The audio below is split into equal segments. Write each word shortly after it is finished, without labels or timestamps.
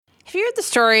Have you heard the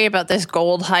story about this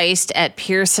gold heist at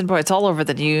Pearson? Boy, it's all over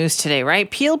the news today,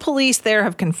 right? Peel police there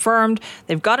have confirmed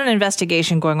they've got an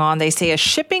investigation going on. They say a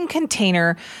shipping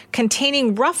container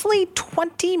containing roughly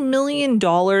 $20 million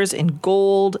in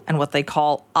gold and what they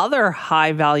call other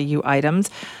high-value items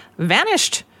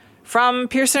vanished from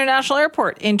Pearson International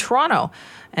Airport in Toronto.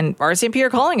 And RCMP are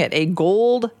calling it a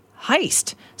gold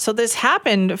heist. So this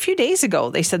happened a few days ago.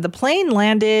 They said the plane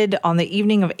landed on the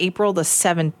evening of April the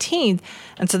 17th.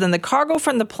 And so then the cargo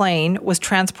from the plane was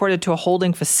transported to a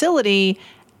holding facility.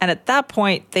 And at that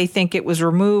point, they think it was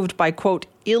removed by, quote,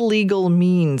 illegal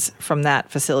means from that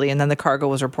facility. And then the cargo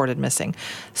was reported missing.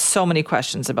 So many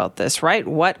questions about this, right?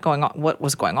 What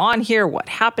was going on here? What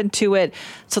happened to it?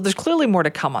 So there's clearly more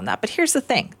to come on that. But here's the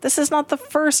thing. This is not the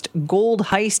first gold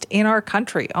heist in our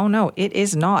country. Oh, no, it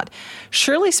is not.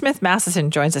 Shirley Smith Matheson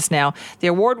joins us now, the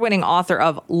award-winning author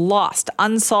of Lost,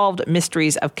 Unsolved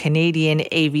Mysteries of Canadian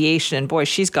Aviation. And boy,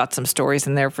 she's got some stories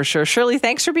in there for sure. Shirley,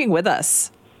 thanks for being with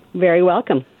us. Very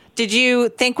welcome. Did you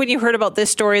think when you heard about this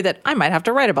story that I might have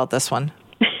to write about this one?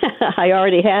 I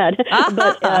already had,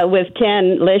 but with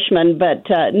Ken Lishman.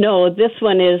 But no, this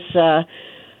one is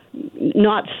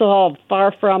not solved,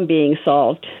 far from being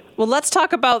solved. Well, let's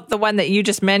talk about the one that you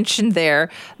just mentioned there,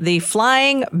 the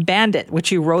Flying Bandit,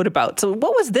 which you wrote about. So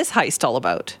what was this heist all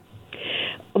about?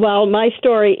 Well, my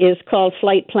story is called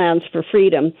Flight Plans for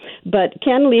Freedom, but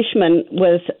Ken Leishman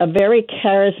was a very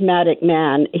charismatic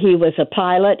man. He was a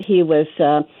pilot. He was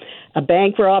a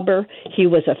bank robber. He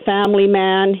was a family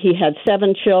man. He had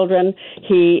 7 children.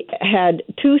 He had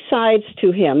 2 sides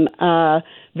to him,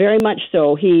 very much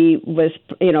so. He was,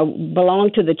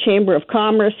 belonged to the Chamber of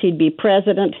Commerce. He'd be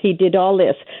president. He did all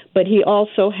this, but he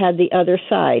also had the other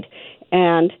side,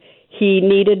 and he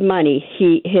needed money.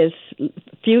 His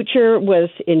future was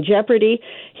in jeopardy.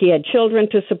 He had children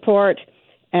to support,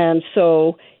 and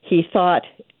so he thought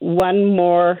one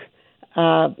more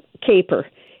caper,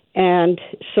 and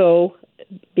so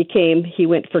he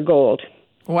went for gold.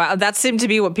 Wow, that seemed to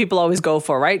be what people always go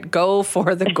for, right? Go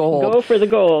for the gold. Go for the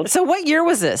gold. So what year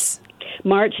was this?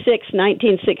 March 6,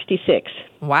 1966.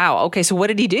 Wow, okay, so what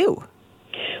did he do?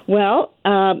 Well,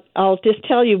 I'll just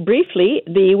tell you briefly,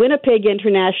 the Winnipeg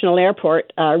International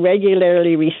Airport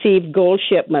regularly received gold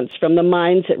shipments from the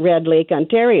mines at Red Lake,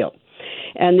 Ontario.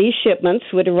 And these shipments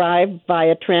would arrive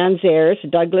via Transair's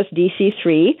Douglas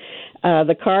DC-3.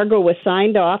 The cargo was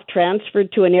signed off,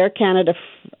 transferred to an Air Canada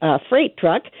freight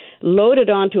truck, loaded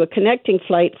onto a connecting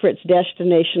flight for its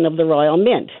destination of the Royal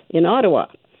Mint in Ottawa.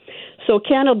 So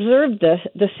Ken observed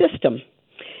the system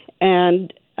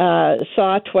and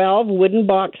saw 12 wooden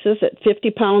boxes at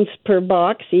 50 pounds per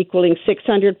box, equaling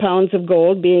 600 pounds of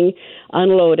gold being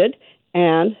unloaded,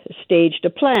 and staged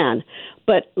a plan.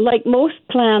 But like most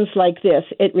plans like this,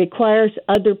 it requires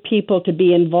other people to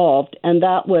be involved, and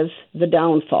that was the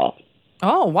downfall.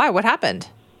 Oh, why? What happened?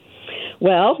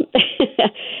 Well,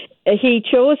 he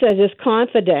chose as his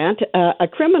confidant a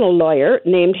criminal lawyer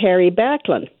named Harry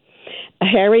Backlund.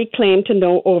 Harry claimed to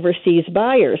know overseas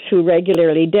buyers who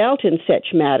regularly dealt in such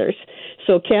matters,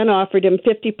 so Ken offered him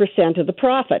 50% of the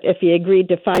profit if he agreed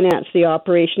to finance the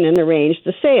operation and arrange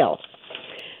the sale.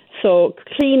 So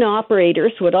clean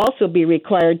operators would also be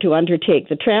required to undertake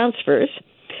the transfers.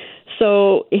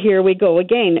 So here we go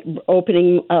again,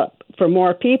 opening up for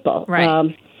more people.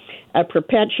 Right. A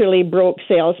perpetually broke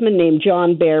salesman named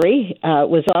John Barry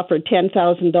was offered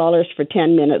 $10,000 for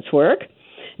 10 minutes' work.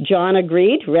 John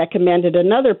agreed, recommended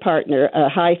another partner, a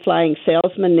high-flying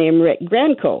salesman named Rick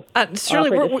Granco.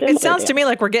 Shirley, it sounds to me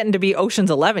like we're getting to be Ocean's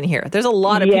 11 here. There's a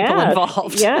lot of people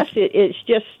involved. Yes, it's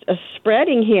just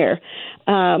spreading here.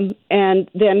 And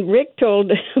then Rick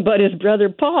told about his brother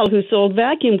Paul, who sold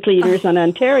vacuum cleaners in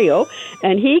Ontario,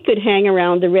 and he could hang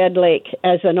around the Red Lake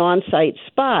as an on-site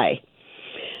spy.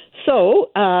 So,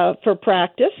 for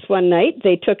practice, one night,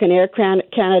 they took an Air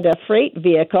Canada freight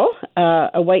vehicle,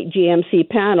 a white GMC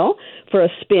panel, for a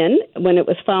spin when it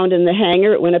was found in the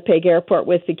hangar at Winnipeg Airport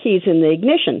with the keys in the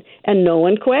ignition, and no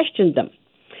one questioned them.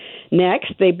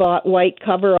 Next, they bought white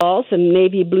coveralls and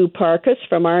navy blue parkas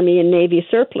from Army and Navy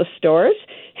surplus stores,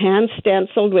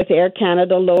 hand-stenciled with Air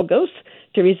Canada logos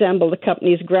to resemble the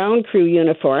company's ground crew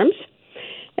uniforms.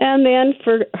 And then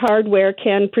for hardware,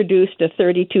 Ken produced a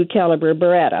 .32 caliber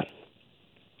Beretta.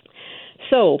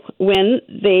 So when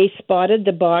they spotted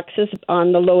the boxes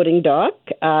on the loading dock,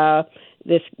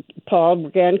 this Paul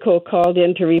Granco called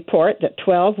in to report that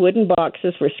 12 wooden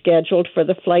boxes were scheduled for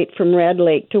the flight from Red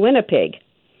Lake to Winnipeg.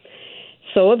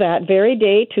 So that very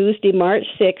day, Tuesday, March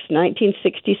 6,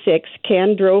 1966,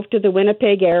 Ken drove to the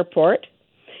Winnipeg airport,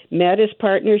 met his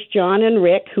partners John and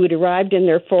Rick, who'd arrived in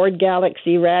their Ford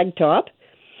Galaxy ragtop,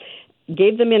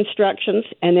 gave them instructions,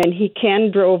 and then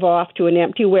Ken drove off to an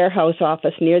empty warehouse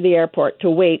office near the airport to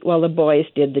wait while the boys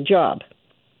did the job.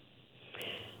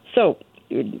 So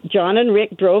John and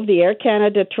Rick drove the Air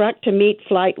Canada truck to meet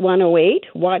Flight 108,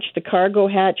 watched the cargo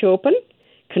hatch open,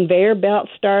 conveyor belt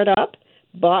start up,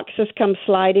 boxes come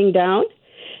sliding down.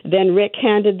 Then Rick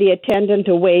handed the attendant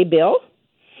a weigh bill,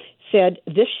 said,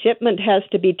 "This shipment has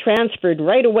to be transferred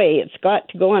right away. It's got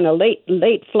to go on a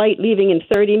late flight leaving in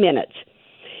 30 minutes.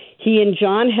 He and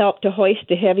John helped to hoist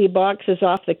the heavy boxes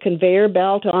off the conveyor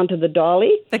belt onto the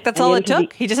dolly. Like that's all it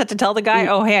took? He just had to tell the guy,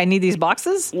 oh, hey, I need these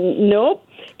boxes? Nope,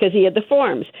 because he had the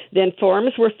forms. Then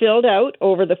forms were filled out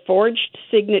over the forged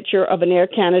signature of an Air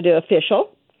Canada official.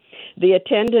 The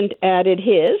attendant added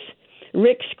his.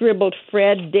 Rick scribbled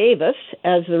Fred Davis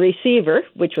as the receiver,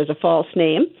 which was a false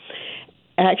name.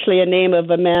 Actually a name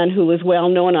of a man who was well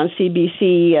known on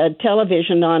CBC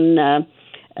television on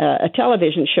a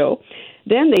television show.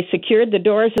 Then they secured the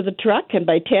doors of the truck, and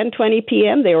by 10:20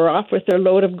 p.m. they were off with their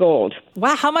load of gold.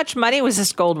 Wow, how much money was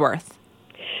this gold worth?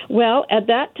 Well, at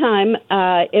that time,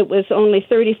 it was only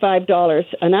 $35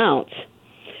 an ounce.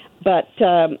 But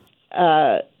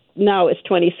now it's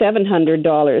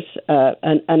 $2,700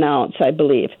 an ounce, I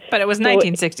believe. But it was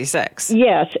 1966.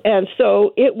 Yes, and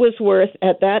so it was worth,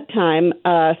 at that time,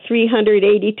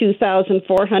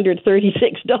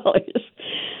 $382,436.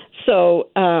 So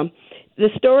the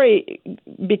story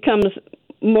becomes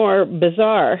more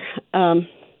bizarre. Do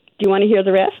you want to hear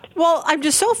the rest? Well, I'm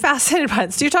just so fascinated by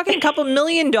it. So you're talking a couple $1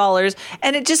 million,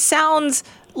 and it just sounds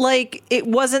like it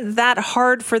wasn't that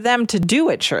hard for them to do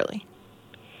it, Shirley.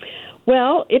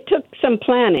 Well, it took some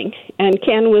planning, and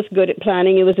Ken was good at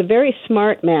planning. He was a very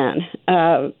smart man,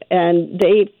 and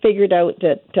they figured out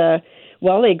that, they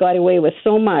got away with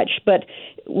so much. But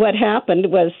what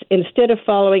happened was, instead of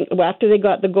following, after they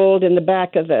got the gold in the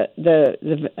back of the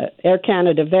Air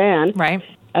Canada van, right.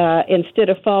 Instead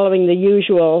of following the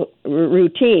usual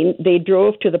routine, they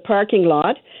drove to the parking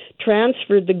lot,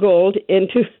 transferred the gold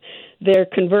into their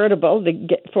convertible,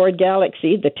 the Ford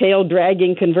Galaxy, the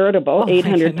tail-dragging convertible,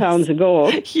 800 pounds of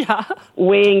gold,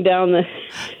 weighing down the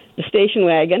station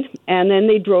wagon, and then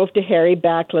they drove to Harry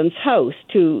Backlund's house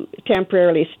to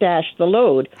temporarily stash the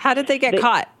load. How did they get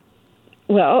caught?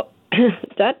 Well,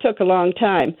 that took a long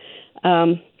time.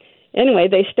 Anyway,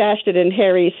 they stashed it in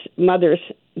Harry's mother's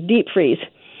deep freeze.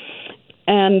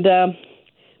 And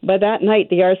by that night,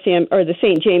 the RCM or the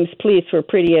St. James Police were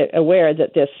pretty aware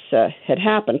that this had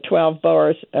happened, 12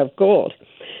 bars of gold.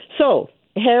 So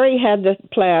Harry had the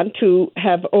plan to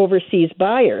have overseas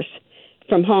buyers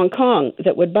from Hong Kong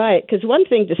that would buy it. Because one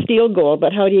thing to steal gold,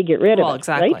 but how do you get rid of it?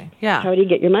 Exactly. Right? Yeah. How do you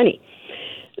get your money?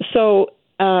 So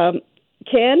Ken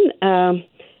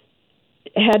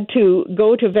had to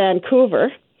go to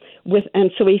Vancouver.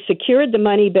 And so he secured the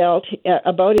money belt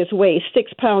about his waist,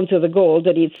 6 pounds of the gold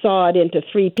that he'd sawed into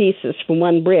 3 pieces from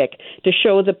one brick to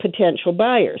show the potential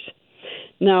buyers.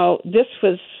 Now, this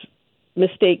was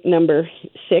mistake number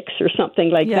 6 or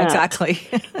something like that. Yeah, exactly.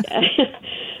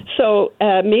 So,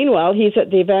 meanwhile, he's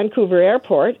at the Vancouver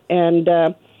airport, and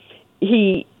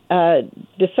he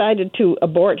decided to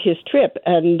abort his trip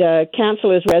and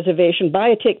cancel his reservation, buy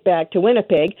a ticket back to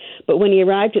Winnipeg. But when he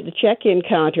arrived at the check-in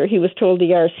counter, he was told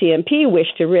the RCMP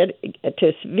wished to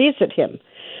visit him.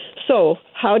 So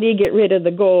how do you get rid of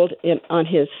the gold on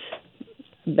his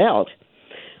belt?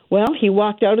 Well, he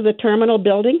walked out of the terminal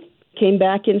building, came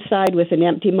back inside with an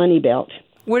empty money belt.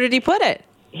 Where did he put it?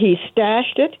 He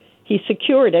stashed it. He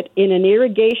secured it in an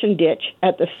irrigation ditch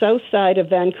at the south side of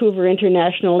Vancouver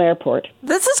International Airport.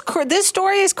 This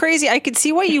story is crazy. I could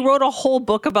see why you wrote a whole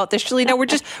book about this, Shirley. Now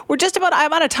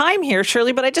I'm out of time here,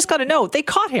 Shirley, but I just got to know, they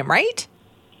caught him, right?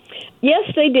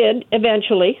 Yes, they did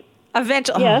eventually.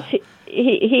 Yes,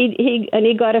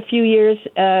 he got a few years,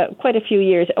 quite a few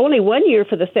years. Only 1 year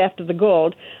for the theft of the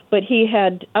gold, but he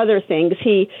had other things.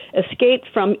 He escaped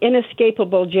from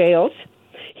inescapable jails.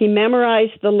 He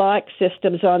memorized the lock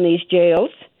systems on these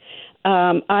jails.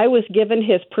 I was given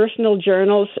his personal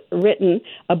journals written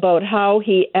about how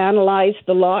he analyzed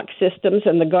the lock systems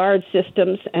and the guard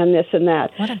systems and this and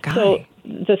that. What a guy. So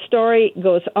the story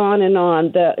goes on and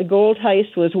on. The gold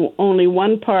heist was only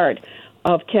one part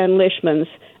of Ken Lishman's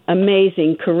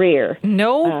amazing career.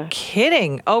 No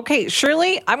kidding. Okay,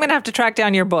 Shirley, I'm going to have to track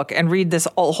down your book and read this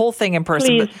whole thing in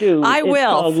person. Please do. I will.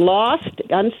 It's called Lost,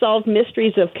 Unsolved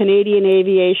Mysteries of Canadian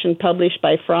Aviation, published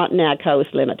by Frontenac House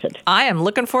Limited. I am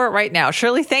looking for it right now.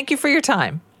 Shirley, thank you for your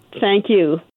time. Thank you.